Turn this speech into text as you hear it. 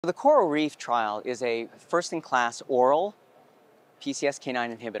The CORALreef trial is a first-in-class oral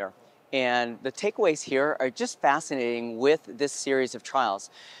PCSK9 inhibitor. And the takeaways here are just fascinating with this series of trials.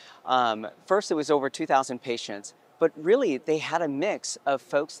 First, it was over 2,000 patients, but really they had a mix of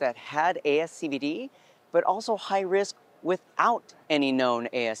folks that had ASCVD, but also high risk without any known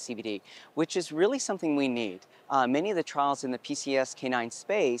ASCVD, which is really something we need. Many of the trials in the PCSK9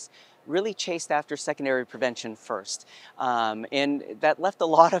 space really chased after secondary prevention first. And that left a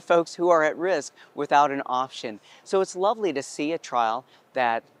lot of folks who are at risk without an option. So it's lovely to see a trial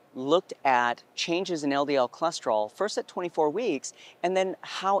that looked at changes in LDL cholesterol, first at 24 weeks, and then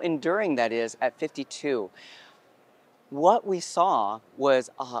how enduring that is at 52. What we saw was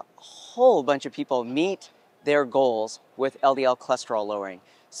a whole bunch of people meet their goals with LDL cholesterol lowering.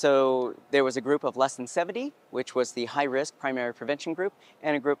 So there was a group of less than 70, which was the high-risk primary prevention group,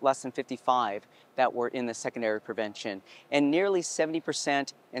 and a group less than 55 that were in the secondary prevention. And nearly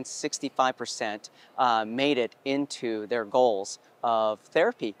 70% and 65% made it into their goals of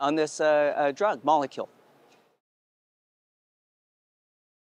therapy on this drug molecule.